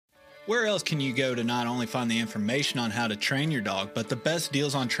Where else can you go to not only find the information on how to train your dog, but the best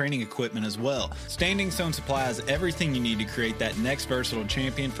deals on training equipment as well? Standing Stone Supply has everything you need to create that next versatile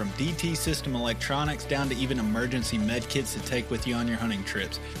champion, from DT system electronics down to even emergency med kits to take with you on your hunting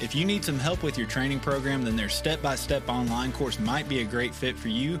trips. If you need some help with your training program, then their step-by-step online course might be a great fit for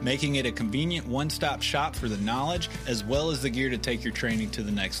you, making it a convenient one-stop shop for the knowledge as well as the gear to take your training to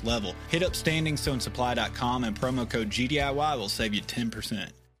the next level. Hit up StandingStoneSupply.com and promo code GDIY will save you 10%.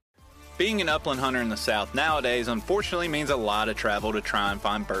 Being an upland hunter in the South nowadays unfortunately means a lot of travel to try and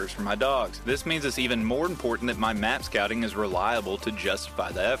find birds for my dogs. This means it's even more important that my map scouting is reliable to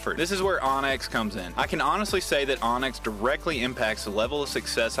justify the effort. This is where onX comes in. I can honestly say that onX directly impacts the level of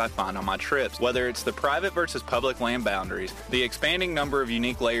success I find on my trips. Whether it's the private versus public land boundaries, the expanding number of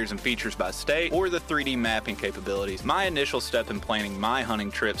unique layers and features by state, or the 3D mapping capabilities, my initial step in planning my hunting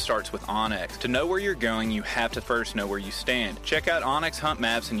trip starts with onX. To know where you're going, you have to first know where you stand. Check out onX Hunt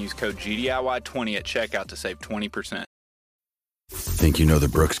Maps and use code GDIY20 at checkout to save 20%. Think you know the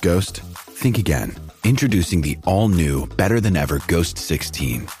Brooks Ghost? Think again. Introducing the all-new, better-than-ever Ghost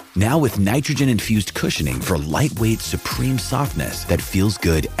 16. Now with nitrogen-infused cushioning for lightweight, supreme softness that feels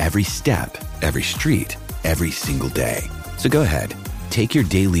good every step, every street, every single day. So go ahead, take your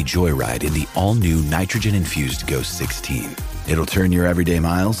daily joyride in the all-new nitrogen-infused Ghost 16. It'll turn your everyday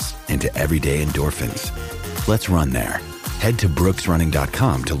miles into everyday endorphins. Let's run there. Head to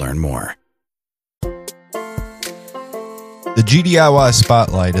brooksrunning.com to learn more. The GDIY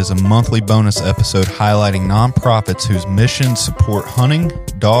Spotlight is a monthly bonus episode highlighting nonprofits whose missions support hunting,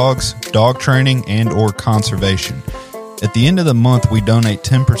 dogs, dog training, and or conservation. At the end of the month, we donate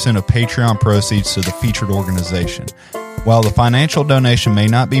 10% of Patreon proceeds to the featured organization. While the financial donation may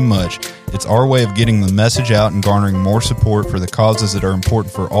not be much, it's our way of getting the message out and garnering more support for the causes that are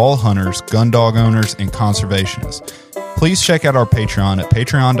important for all hunters, gun dog owners, and conservationists. Please check out our Patreon at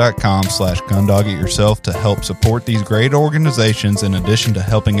patreon.com/gundogityourself to help support these great organizations in addition to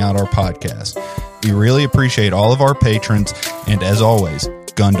helping out our podcast. We really appreciate all of our patrons, and as always,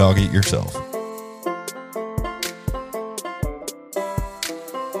 gun dog it yourself.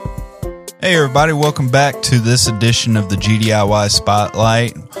 Hey everybody, welcome back to this edition of the GDIY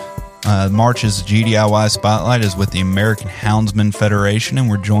Spotlight. March's GDIY Spotlight is with the American Houndsman Federation, and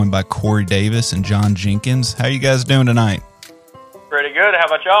we're joined by Corey Davis and John Jenkins. How you guys doing tonight? Pretty good. How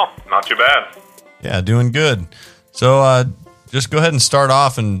about y'all? Not too bad. Yeah, doing good. So just go ahead and start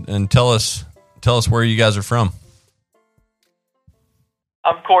off and tell us where you guys are from.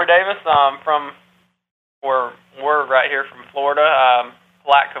 I'm Corey Davis. We're right here from Florida.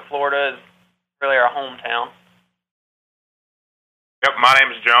 Palatka, Florida is really our hometown. Yep, my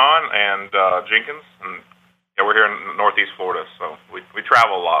name is John and Jenkins, and yeah, we're here in Northeast Florida, so we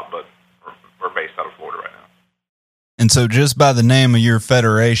travel a lot, but we're based out of Florida right now. And so just by the name of your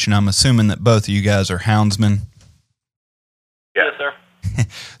federation, I'm assuming that both of you guys are houndsmen? Yes, sir.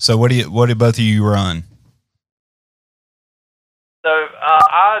 So what do both of you run? So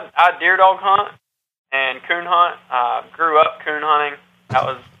I deer dog hunt and coon hunt. Grew up coon hunting. That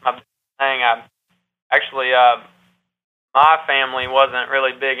was my big thing. My family wasn't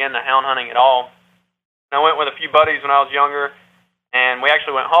really big into hound hunting at all. I went with a few buddies when I was younger, and we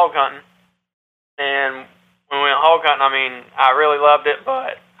actually went hog hunting. And when we went hog hunting, I really loved it,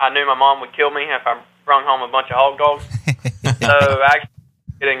 but I knew my mom would kill me if I brung home a bunch of hog dogs. So actually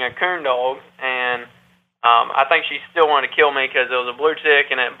getting a coon dog, and I think she still wanted to kill me because it was a blue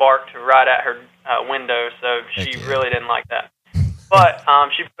tick, and it barked right at her window, so she really didn't like that. But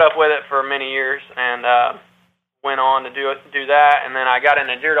she put up with it for many years, and went on to do that, and then I got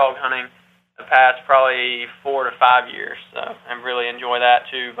into deer dog hunting the past probably 4 to 5 years, so I really enjoy that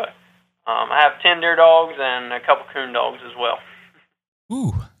too. But I have 10 deer dogs and a couple coon dogs as well.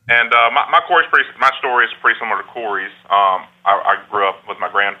 Ooh. And my story is pretty similar to Corey's. I grew up with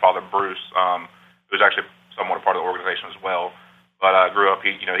my grandfather Bruce, who was actually somewhat a part of the organization as well. But I grew up,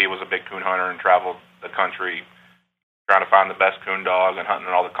 he was a big coon hunter and traveled the country trying to find the best coon dog and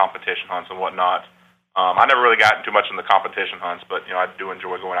hunting all the competition hunts and whatnot. I never really got too much in the competition hunts, but I do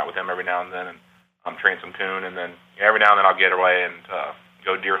enjoy going out with him every now and then and train some coon, and then every now and then I'll get away and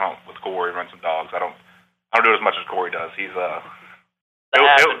go deer hunt with Corey and run some dogs. I don't do it as much as Corey does. He'll be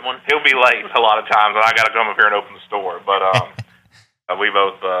late a lot of times, and I got to come up here and open the store. But we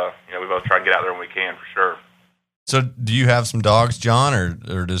both try and get out there when we can for sure. So, do you have some dogs, John,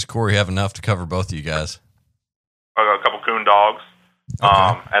 or does Corey have enough to cover both of you guys? I got a couple coon dogs,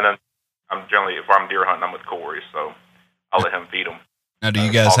 Okay. And then I'm generally, if I'm deer hunting, I'm with Corey, so I'll let him feed them. Now, do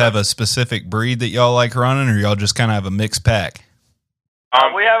you guys have a specific breed that y'all like running, or y'all just kind of have a mixed pack?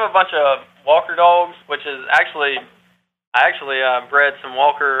 We have a bunch of walker dogs, which is actually I actually bred some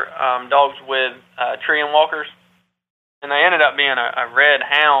Walker dogs with Treeing Walkers, and they ended up being a red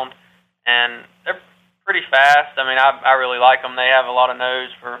hound, and they're pretty fast. I mean, I really like them. They have a lot of nose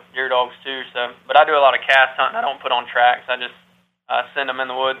for deer dogs too. So, but I do a lot of cast hunting. I don't put on tracks. I just send them in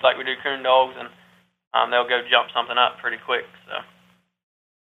the woods like we do coon dogs, and they'll go jump something up pretty quick.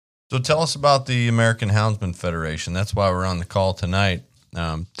 So tell us about the American Houndsman Federation. That's why we're on the call tonight.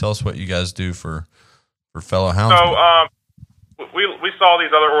 Tell us what you guys do for fellow houndsmen. So we saw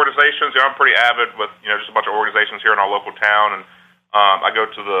these other organizations. I'm pretty avid with just a bunch of organizations here in our local town, and I go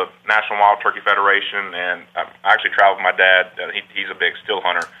to the National Wild Turkey Federation, and I actually travel with my dad. He's a big still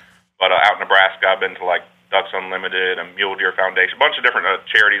hunter, but out in Nebraska, I've been to like Ducks Unlimited and Mule Deer Foundation, a bunch of different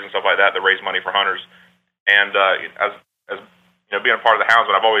charities and stuff like that raise money for hunters. And as being a part of the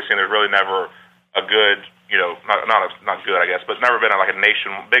Houndsman, I've always seen there's really never a good, not good, I guess, but it's never been like a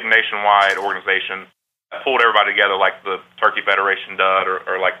big nationwide organization that pulled everybody together like the Turkey Federation does,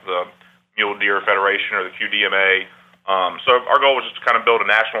 or like the Mule Deer Federation or the QDMA. So our goal was just to kind of build a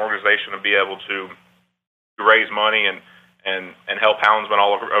national organization and be able to raise money and help houndsmen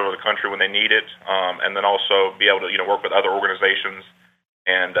all over the country when they need it, and then also be able to work with other organizations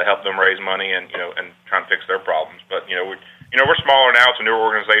and help them raise money and try and fix their problems. But we're smaller now; it's a newer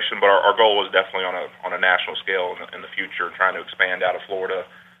organization, but our goal is definitely on a national scale in the future, trying to expand out of Florida.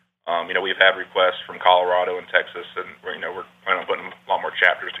 We've had requests from Colorado and Texas, and we're planning on putting a lot more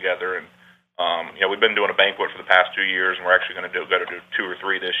chapters together. And we've been doing a banquet for the past 2 years, and we're actually going to do 2 or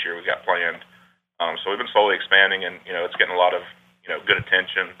 3 this year. We got planned. So we've been slowly expanding, and it's getting a lot of good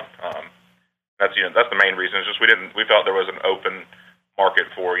attention. That's the main reason. It's just we felt there was an open market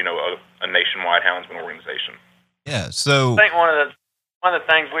for a nationwide houndsman organization. Yeah. So I think one of the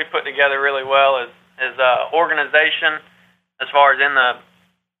things we put together really well is organization, as far as in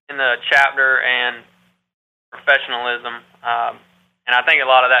the chapter, and professionalism. And I think a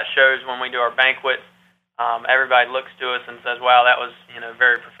lot of that shows when we do our banquets. Everybody looks to us and says, "Wow, that was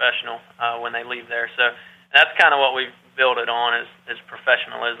very professional," when they leave there. So that's kind of what we've built it on is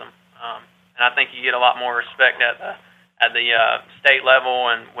professionalism. And I think you get a lot more respect at the state level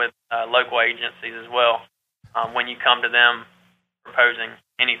and with local agencies as well when you come to them proposing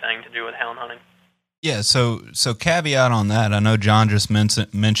anything to do with hound hunting. Yeah, so caveat on that. I know John just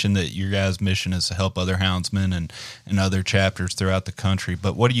mentioned that your guys' mission is to help other houndsmen and other chapters throughout the country,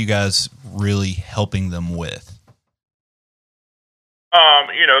 but what are you guys really helping them with?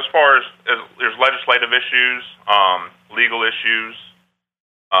 As far as there's legislative issues, legal issues,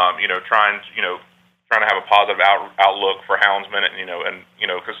 trying to have a positive outlook for houndsmen, and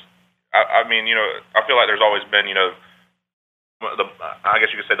because I feel like there's always been I guess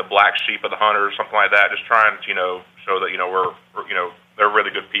you could say the black sheep of the hunter or something like that. Just trying to show that we're they're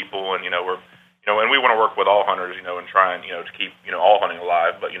really good people, and we're and we want to work with all hunters, and try and to keep all hunting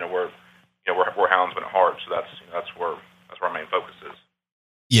alive. But we're houndsmen at heart, so that's where our main focus is.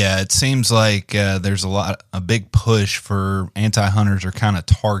 Yeah, it seems like there's a big push for anti-hunters are kind of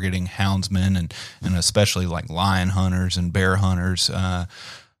targeting houndsmen and especially like lion hunters and bear hunters.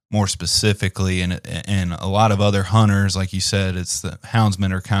 More specifically, and a lot of other hunters, like you said, it's the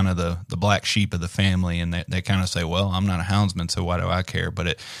houndsmen are kind of the black sheep of the family, and they kind of say, well, I'm not a houndsman, so why do I care?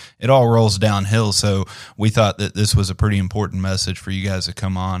 But it all rolls downhill, so we thought that this was a pretty important message for you guys to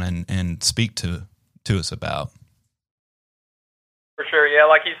come on and speak to us about. For sure, yeah,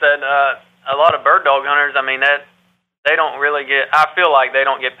 like you said, a lot of bird dog hunters, I mean, that they don't really I feel like they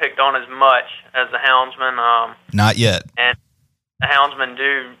don't get picked on as much as the houndsmen. Not yet. And the houndsmen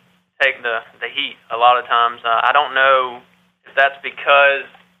do take the heat a lot of times. I don't know if that's because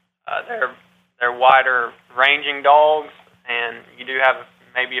they're wider ranging dogs, and you do have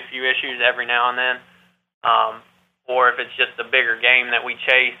maybe a few issues every now and then, or if it's just the bigger game that we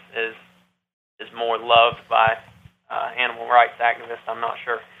chase is more loved by animal rights activists. I'm not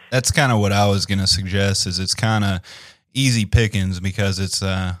sure. That's kind of what I was going to suggest. Is it's kind of easy pickings because it's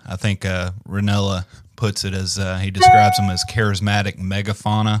I think Ranella puts it as he describes them as charismatic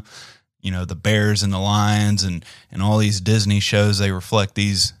megafauna. The bears and the lions and all these Disney shows, they reflect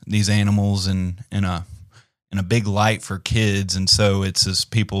these animals in a big light for kids, and so it's as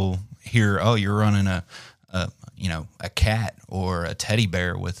people hear, oh, you're running a cat or a teddy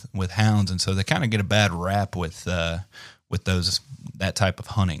bear with hounds, and so they kind of get a bad rap with that type of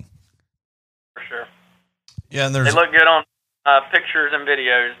hunting. For sure. Yeah, and they look good on pictures and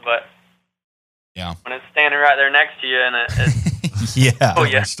videos, but yeah, when it's standing right there next to you, and it's yeah,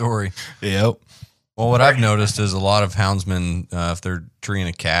 different story. Yep. Well, what I've noticed is a lot of houndsmen, if they're treeing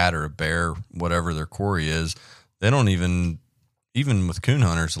a cat or a bear, whatever their quarry is, they don't even even with coon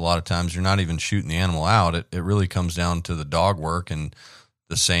hunters, a lot of times you're not even shooting the animal out. It really comes down to the dog work, and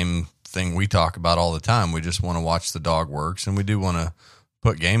the same thing we talk about all the time. We just want to watch the dog works, and we do want to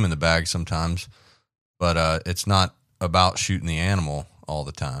put game in the bag sometimes, but it's not about shooting the animal all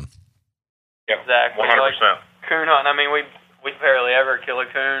the time. Yep, Exactly. 100%. Like coon hunting, I mean, we barely ever kill a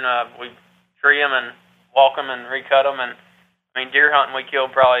coon. We tree them and walk them and recut them, and I mean, deer hunting, we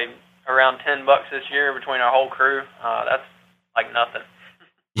killed probably around $10 this year between our whole crew. That's like nothing.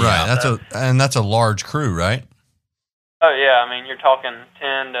 Right. That's a large crew, right? Oh yeah, I mean, you're talking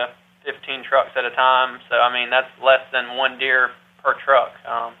 10 to 15 trucks at a time. So I mean, that's less than one deer per truck.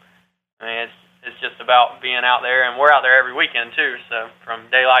 I mean, it's just about being out there, and we're out there every weekend too. So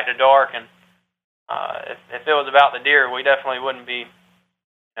from daylight to dark, and if it was about the deer, we definitely wouldn't be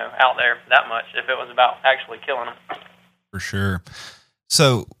out there that much. If it was about actually killing them. For sure.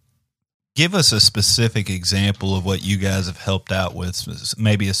 So give us a specific example of what you guys have helped out with,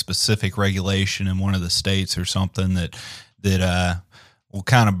 maybe a specific regulation in one of the states or something that will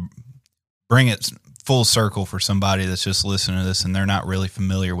kind of bring it full circle for somebody that's just listening to this and they're not really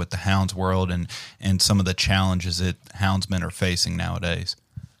familiar with the hounds world and some of the challenges that houndsmen are facing nowadays.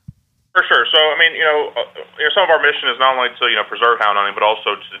 For sure. So, I mean, some of our mission is not only to, preserve hound hunting, but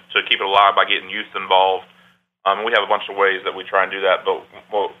also to keep it alive by getting youth involved. We have a bunch of ways that we try and do that, but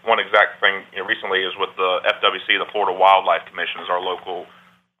one exact thing recently is with the FWC, the Florida Wildlife Commission, is our local,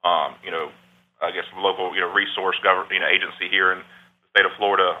 local resource government agency here in the state of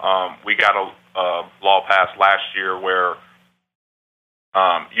Florida. We got a law passed last year where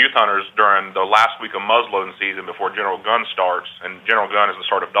youth hunters during the last week of muzzleloading season before General Gun starts, and General Gun is the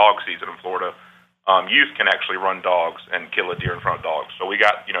start of dog season in Florida, youth can actually run dogs and kill a deer in front of dogs. So we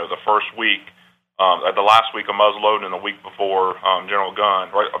got the first week. The last week of muzzleloading and the week before General Gun,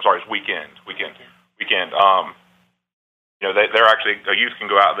 it's weekend. They're actually, a youth can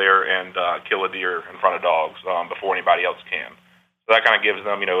go out there and kill a deer in front of dogs before anybody else can. So that kind of gives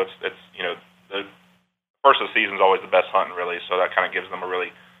them, the first of the season is always the best hunting, really. So that kind of gives them a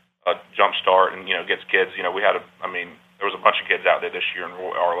really jump start and gets kids. There was a bunch of kids out there this year in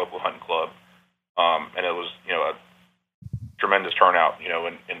our local hunting club, and it was a tremendous turnout.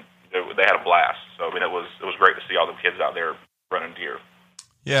 And they had a blast. So it was great to see all the kids out there running deer.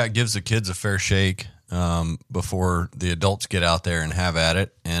 Yeah, it gives the kids a fair shake before the adults get out there and have at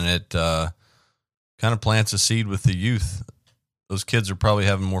it, and it kind of plants a seed with the youth. Those kids are probably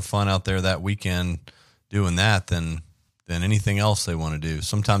having more fun out there that weekend doing that than anything else they want to do.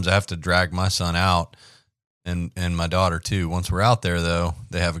 Sometimes I have to drag my son out and my daughter too. Once we're out there, though,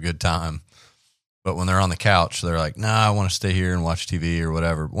 they have a good time. But when they're on the couch, they're like, nah, I want to stay here and watch TV or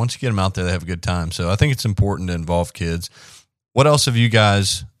whatever. Once you get them out there, they have a good time. So I think it's important to involve kids. What else have you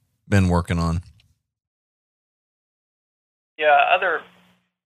guys been working on? Yeah, other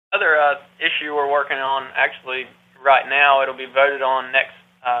issue we're working on, actually, right now, it'll be voted on next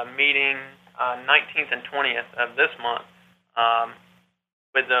meeting, 19th and 20th of this month,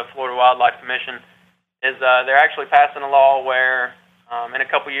 with the Florida Wildlife Commission, is they're actually passing a law where in a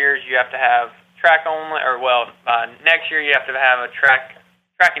couple years you have to have track only, next year you have to have a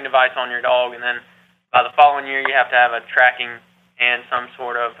tracking device on your dog, and then by the following year you have to have a tracking and some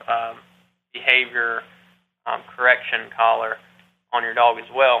sort of behavior correction collar on your dog as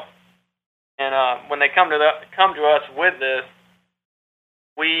well. And when they come to us with this,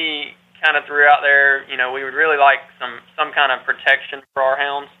 we kind of threw out there, we would really like some kind of protection for our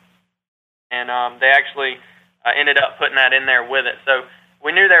hounds, and they actually ended up putting that in there with it. So we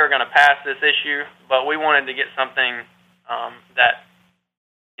knew they were going to pass this issue, but we wanted to get something that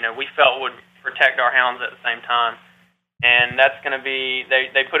we felt would protect our hounds at the same time. And that's going to be,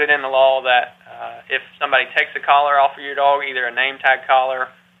 they put it in the law that if somebody takes a collar off of your dog, either a name tag collar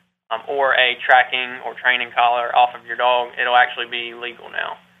or a tracking or training collar off of your dog, it'll actually be legal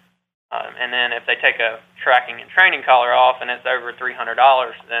now. And then if they take a tracking and training collar off and it's over $300,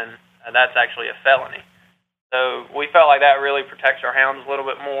 then that's actually a felony. So we felt like that really protects our hounds a little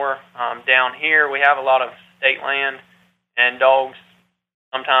bit more. Down here, we have a lot of state land, and dogs,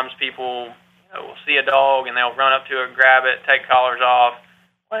 sometimes people will see a dog and they'll run up to it, grab it, take collars off,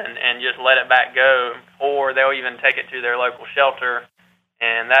 and just let it back go. Or they'll even take it to their local shelter,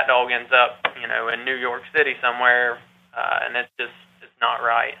 and that dog ends up, in New York City somewhere, and it's not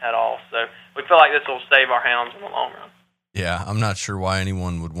right at all. So we feel like this will save our hounds in the long run. Yeah, I'm not sure why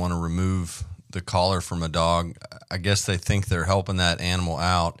anyone would want to remove the collar from a dog. I guess they think they're helping that animal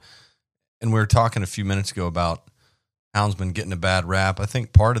out. And we were talking a few minutes ago about houndsmen getting a bad rap. I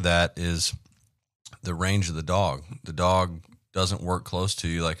think part of that is the range of the dog. The dog doesn't work close to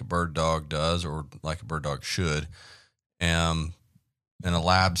you like a bird dog does, or like a bird dog should. and a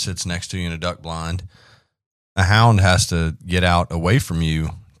lab sits next to you in a duck blind, a hound has to get out away from you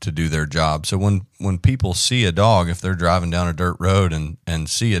to do their job. So when people see a dog, if they're driving down a dirt road and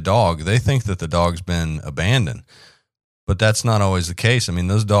see a dog, they think that the dog's been abandoned. But that's not always the case. I mean,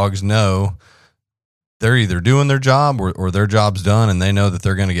 those dogs know they're either doing their job or their job's done, and they know that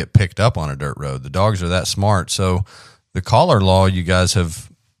they're going to get picked up on a dirt road. The dogs are that smart. So the collar law you guys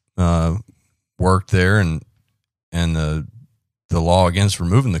have worked there, and the law against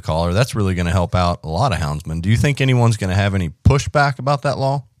removing the collar, that's really going to help out a lot of houndsmen. Do you think anyone's going to have any pushback about that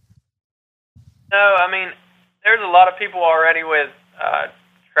law? No, I mean, there's a lot of people already with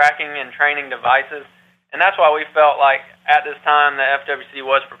tracking and training devices, and that's why we felt like at this time the FWC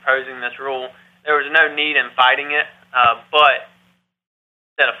was proposing this rule, there was no need in fighting it, but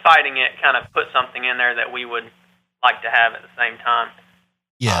instead of fighting it, kind of put something in there that we would like to have at the same time.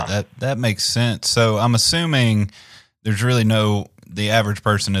 Yeah, that makes sense. So I'm assuming there's really the average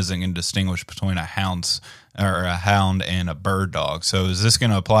person isn't going to distinguish between a hound and a bird dog. So is this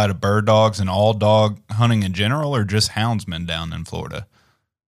going to apply to bird dogs and all dog hunting in general, or just houndsmen down in Florida?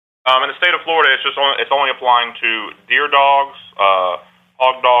 In the state of Florida, it's only applying to deer dogs,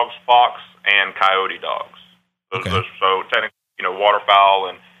 hog dogs, fox, and coyote dogs. So technically, waterfowl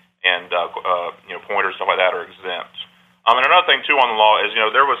and pointers, stuff like that are exempt. And another thing too on the law is,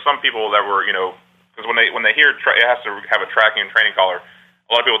 there was some people that were, because when they hear it has to have a tracking and training collar, a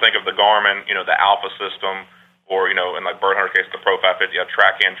lot of people think of the Garmin, the Alpha system, or in like bird hunter case, the Pro 550,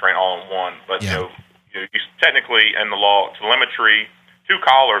 track and train all in one. But you technically in the law, telemetry, two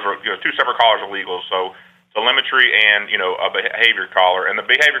separate collars are legal. So telemetry and a behavior collar, and the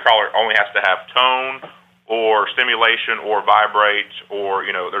behavior collar only has to have tone or stimulation or vibrate, or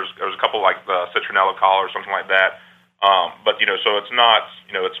there's a couple like the citronella collar or something like that. But so it's not,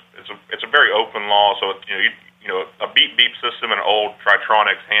 it's a very open law. So it's, a beep system and an old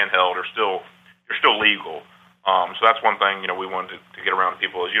Tritronics handheld you're still legal. So that's one thing we wanted to get around to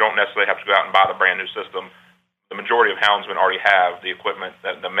people is you don't necessarily have to go out and buy the brand new system. The majority of houndsmen already have the equipment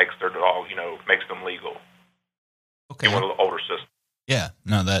that makes their dog, makes them legal. Okay. In one of the older systems. Yeah,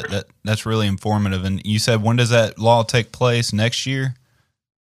 no, that's really informative. And you said, when does that law take place? Next year?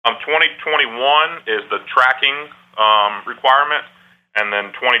 2021 is the tracking requirement, and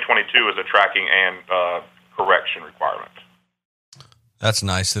then 2022 is a tracking and correction requirement. That's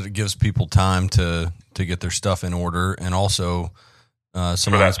nice that it gives people time to get their stuff in order, and also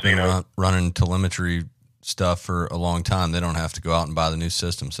someone that's been running telemetry stuff for a long time, they don't have to go out and buy the new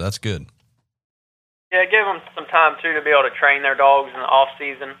system, so that's good. Yeah, give them some time, too, to be able to train their dogs in the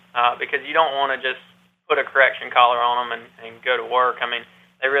off-season, because you don't want to just put a correction collar on them and go to work. I mean,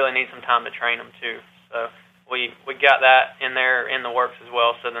 they really need some time to train them, too. So we got that in there in the works as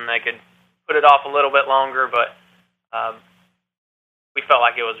well, so then they could put it off a little bit longer, but we felt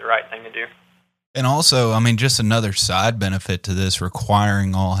like it was the right thing to do. And also, I mean, just another side benefit to this,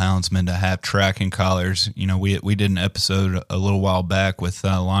 requiring all houndsmen to have tracking collars. We did an episode a little while back with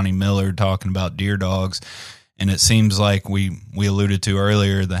Lonnie Miller talking about deer dogs, and it seems like we alluded to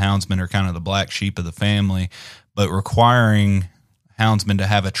earlier, the houndsmen are kind of the black sheep of the family, but requiring houndsmen to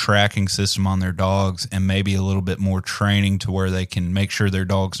have a tracking system on their dogs and maybe a little bit more training to where they can make sure their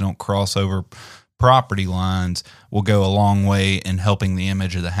dogs don't cross over property lines will go a long way in helping the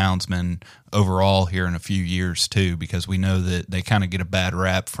image of the houndsman overall here in a few years too, because we know that they kind of get a bad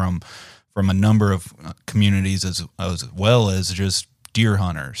rap from a number of communities as well as just deer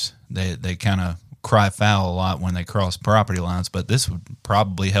hunters. They kind of cry foul a lot when they cross property lines, but this would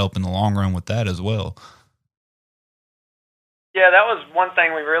probably help in the long run with that as well. Yeah, that was one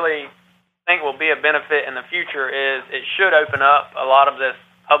thing we really think will be a benefit in the future is it should open up a lot of this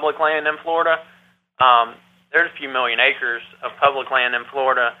public land in Florida. There's a few million acres of public land in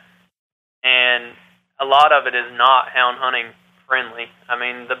Florida, and a lot of it is not hound hunting friendly. I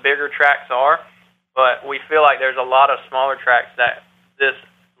mean, the bigger tracts are, but we feel like there's a lot of smaller tracts that this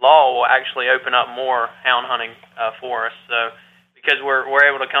law will actually open up more hound hunting for us. So, because we're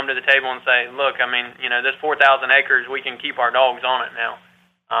able to come to the table and say, look, I mean, this 4,000 acres, we can keep our dogs on it now.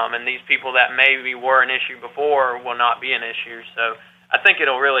 And these people that maybe were an issue before will not be an issue. So I think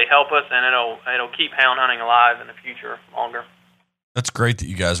it'll really help us, and it'll keep hound hunting alive in the future longer. That's great that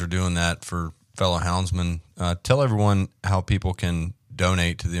you guys are doing that for fellow houndsmen. Tell everyone how people can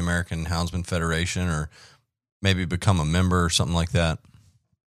donate to the American Houndsman Federation, or maybe become a member or something like that.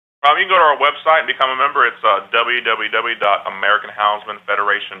 You can go to our website and become a member. It's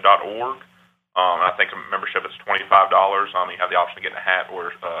www.americanhoundsmanfederation.org. I think a membership is $25. You have the option of getting a hat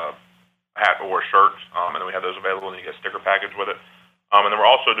or a shirt, and then we have those available, and you get a sticker package with it. And then we're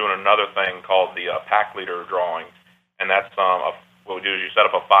also doing another thing called the Pack Leader Drawing, and that's what we do is you set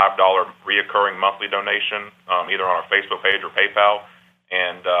up a $5 reoccurring monthly donation, either on our Facebook page or PayPal,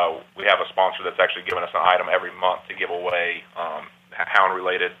 and we have a sponsor that's actually giving us an item every month to give away,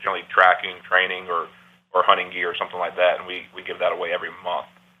 hound-related, generally tracking, training, or hunting gear or something like that, and we give that away every month.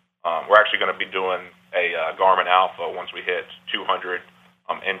 We're actually going to be doing a Garmin Alpha once we hit 200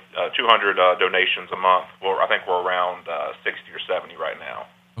 donations a month. Well, I think we're around 60 or 70 right now.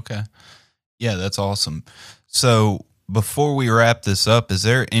 Okay. Yeah, that's awesome. So before we wrap this up, is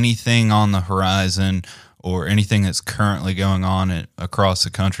there anything on the horizon or anything that's currently going on across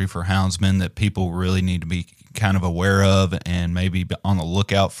the country for houndsmen that people really need to be kind of aware of and maybe on the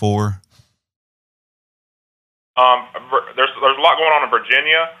lookout for? There's a lot going on in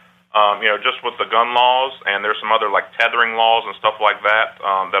Virginia, just with the gun laws, and there's some other like tethering laws and stuff like that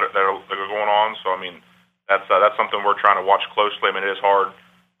that are going on. So I mean, that's something we're trying to watch closely. I mean, it is hard.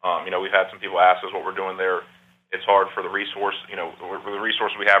 We've had some people ask us what we're doing there. It's hard for the resource, the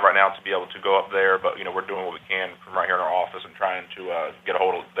resource we have right now to be able to go up there, but we're doing what we can from right here in our office and trying to get a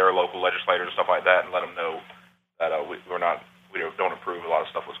hold of their local legislators and stuff like that, and let them know that we don't approve a lot of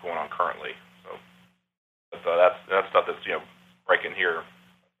stuff that's going on currently. So, but that's stuff that's breaking here.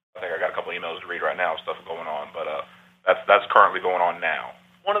 I think I got a couple emails to read right now, stuff going on, but that's currently going on now.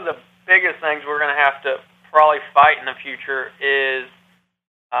 One of the biggest things we're going to have to probably fight in the future is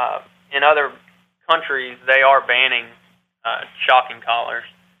in other countries they are banning shocking collars,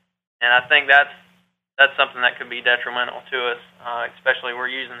 and I think that's something that could be detrimental to us. Especially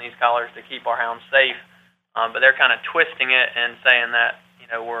we're using these collars to keep our hounds safe, but they're kind of twisting it and saying that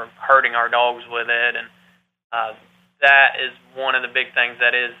we're hurting our dogs with it, and that is one of the big things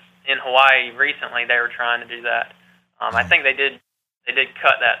that is in Hawaii recently. They were trying to do that. I think they did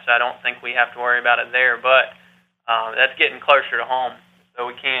cut that, so I don't think we have to worry about it there. But that's getting closer to home, so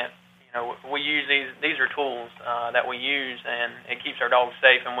we can't. We use these are tools that we use, and it keeps our dogs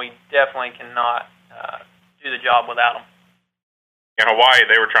safe, and we definitely cannot do the job without them. In Hawaii,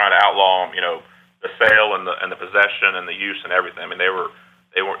 they were trying to outlaw the sale and the possession and the use and everything. I mean, they were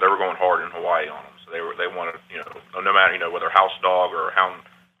going hard in Hawaii on them. So they wanted no matter whether house dog or hound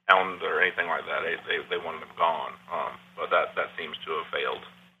or anything like that, they wanted them gone. But that seems to have failed.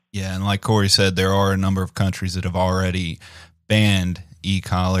 Yeah, and like Corey said, there are a number of countries that have already banned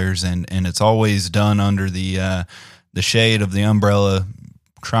e-collars, and it's always done under the shade of the umbrella,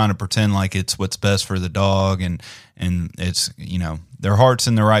 trying to pretend like it's what's best for the dog, and it's their heart's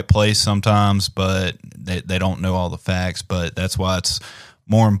in the right place sometimes, but they don't know all the facts. But that's why it's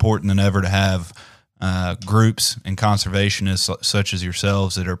more important than ever to have groups and conservationists such as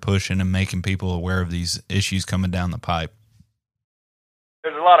yourselves that are pushing and making people aware of these issues coming down the pipe.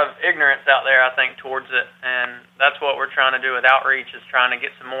 There's a lot of ignorance out there, I think, towards it, and that's what we're trying to do with outreach, is trying to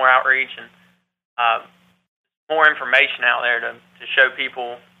get some more outreach and more information out there to show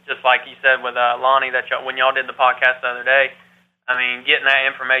people, just like you said with Lonnie, that when y'all did the podcast the other day. I mean, getting that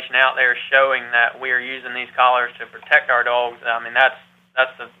information out there, showing that we are using these collars to protect our dogs. I mean,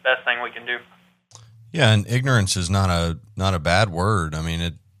 that's the best thing we can do. Yeah, and ignorance is not a bad word. I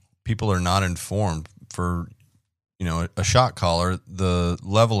mean, people are not informed. For a shock collar, the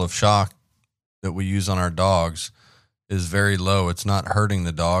level of shock that we use on our dogs is very low. It's not hurting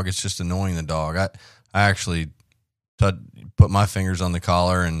the dog. It's just annoying the dog. I actually put my fingers on the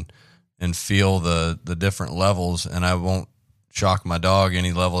collar and feel the different levels, and I won't shock my dog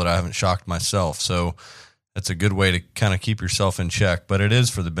any level that I haven't shocked myself. So that's a good way to kind of keep yourself in check, but it is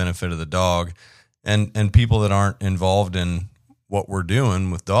for the benefit of the dog, and people that aren't involved in what we're doing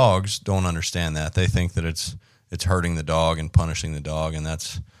with dogs don't understand that. They think that it's hurting the dog and punishing the dog, and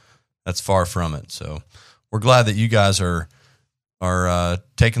that's far from it. So we're glad that you guys are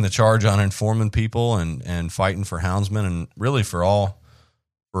taking the charge on informing people and fighting for houndsmen, and really for all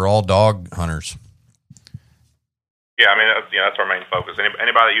dog hunters. Yeah, I mean that's our main focus.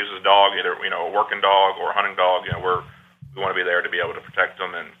 Anybody that uses a dog, either a working dog or a hunting dog, we want to be there to be able to protect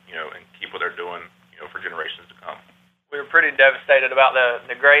them and and keep what they're doing for generations to come. We were pretty devastated about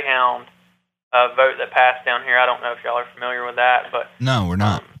the Greyhound vote that passed down here. I don't know if y'all are familiar with that, but no, we're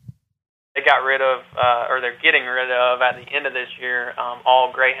not. They got rid of, or they're getting rid of at the end of this year,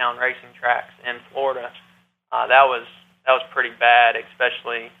 all Greyhound racing tracks in Florida. That was pretty bad,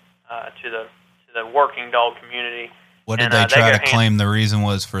 especially to the working dog community. What did they try to claim the reason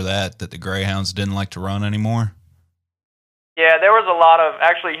was for that the Greyhounds didn't like to run anymore? Yeah, there was a lot of,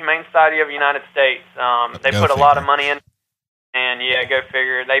 actually, Humane Society of the United States, they put a lot of money in, and yeah, go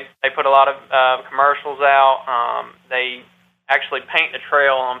figure. They put a lot of commercials out. They actually Paint the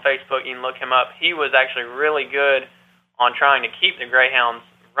Trail on Facebook. You can look him up. He was actually really good on trying to keep the Greyhounds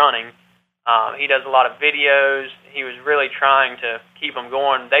running. He does a lot of videos. He was really trying to keep them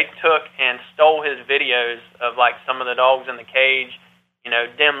going. They took and stole his videos of like some of the dogs in the cage,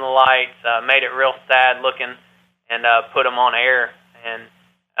 dim the lights, made it real sad looking, and put them on air. And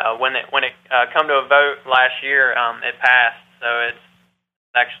when it come to a vote last year, it passed. So it's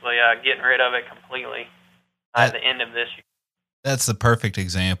actually getting rid of it completely at the end of this year. That's the perfect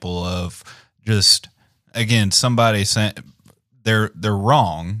example of just, again, somebody saying they're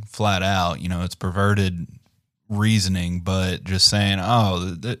wrong flat out. It's perverted reasoning, but just saying,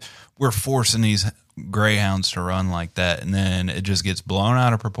 we're forcing these greyhounds to run like that, and then it just gets blown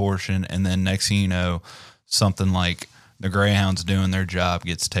out of proportion, and then next thing you know, something like the greyhounds doing their job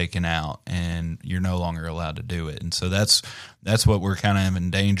gets taken out, and you're no longer allowed to do it. And so that's what we're kind of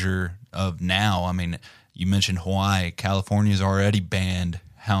in danger of now. I mean, you mentioned Hawaii. California's already banned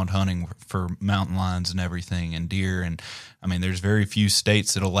hound hunting for mountain lions and everything, and deer. And I mean, there's very few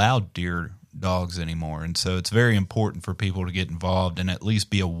states that allow deer dogs anymore. And so it's very important for people to get involved and at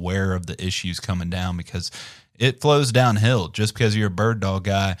least be aware of the issues coming down, because it flows downhill. Just because you're a bird dog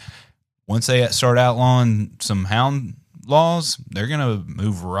guy, once they start outlawing some hound laws, they're going to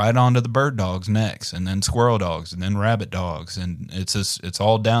move right on to the bird dogs next, and then squirrel dogs, and then rabbit dogs. And it's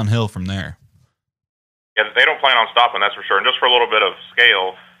all downhill from there. Yeah, they don't plan on stopping, that's for sure. And just for a little bit of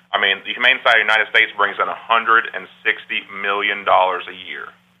scale, I mean, the Humane Society of the United States brings in $160 million a year.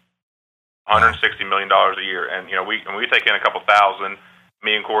 $160 million a year. And, we take in a couple thousand.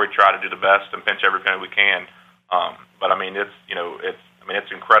 Me and Corey try to do the best and pinch every penny we can. But, I mean, it's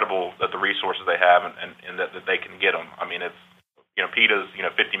incredible that the resources they have and that they can get them. I mean, it's, PETA's,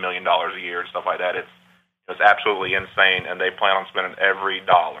 $50 million a year and stuff like that. It's absolutely insane, and they plan on spending every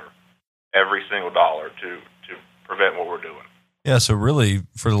single dollar to prevent what we're doing. Yeah, so really,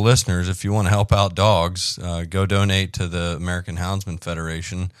 for the listeners, if you want to help out dogs, go donate to the American Houndsman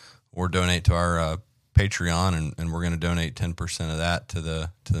Federation or donate to our Patreon, and we're going to donate 10% of that to the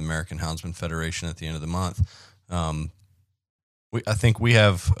American Houndsman Federation at the end of the month. I think we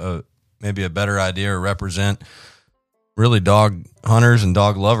have maybe a better idea or represent really dog hunters and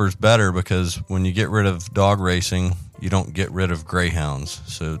dog lovers better, because when you get rid of dog racing, you don't get rid of greyhounds.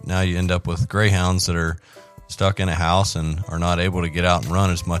 So now you end up with greyhounds that are stuck in a house and are not able to get out and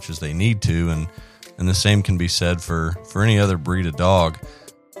run as much as they need to. And the same can be said for any other breed of dog.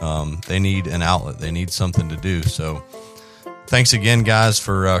 They need an outlet. They need something to do. So thanks again, guys,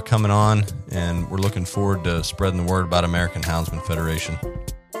 for coming on, and we're looking forward to spreading the word about American Houndsman Federation.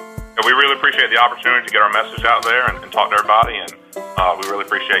 Yeah, we really appreciate the opportunity to get our message out there and talk to everybody, and we really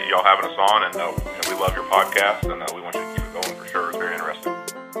appreciate y'all having us on, and we love your podcast, and we want you to keep it going for sure. It's very interesting.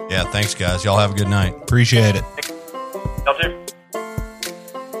 Yeah, thanks, guys. Y'all have a good night. Appreciate it. Y'all too.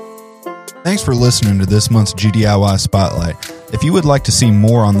 Thanks for listening to this month's GDIY Spotlight. If you would like to see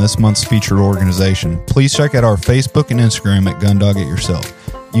more on this month's featured organization, please check out our Facebook and Instagram at Gundog It Yourself.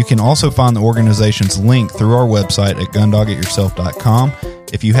 You can also find the organization's link through our website at gundogityourself.com.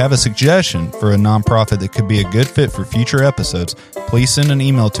 If you have a suggestion for a nonprofit that could be a good fit for future episodes, please send an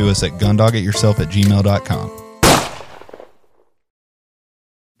email to us at gundogityourself@gmail.com.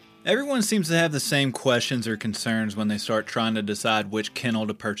 Everyone seems to have the same questions or concerns when they start trying to decide which kennel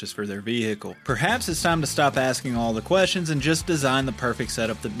to purchase for their vehicle. Perhaps it's time to stop asking all the questions and just design the perfect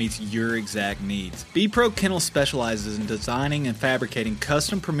setup that meets your exact needs. B-Pro Kennel specializes in designing and fabricating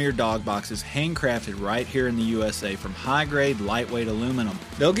custom Premier dog boxes handcrafted right here in the USA from high-grade, lightweight aluminum.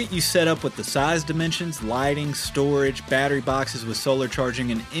 They'll get you set up with the size dimensions, lighting, storage, battery boxes with solar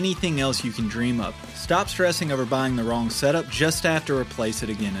charging, and anything else you can dream of. Stop stressing over buying the wrong setup, just have to replace it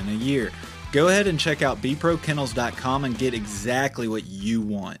again in a year. Go ahead and check out bprokennels.com and get exactly what you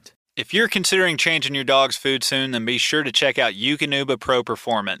want. If you're considering changing your dog's food soon, then be sure to check out Eukanuba Pro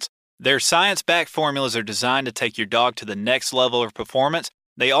Performance. Their science-backed formulas are designed to take your dog to the next level of performance.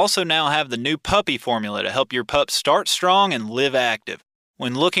 They also now have the new puppy formula to help your pup start strong and live active.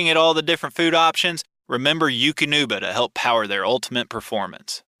 When looking at all the different food options, remember Eukanuba to help power their ultimate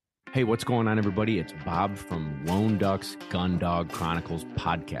performance. Hey, what's going on, everybody? It's Bob from Lone Ducks Gun Dog Chronicles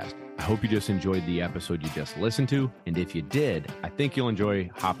podcast. I hope you just enjoyed the episode you just listened to. And if you did, I think you'll enjoy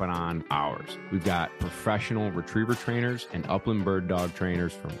hopping on ours. We've got professional retriever trainers and upland bird dog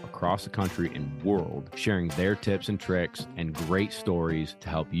trainers from across the country and world sharing their tips and tricks and great stories to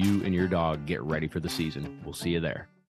help you and your dog get ready for the season. We'll see you there.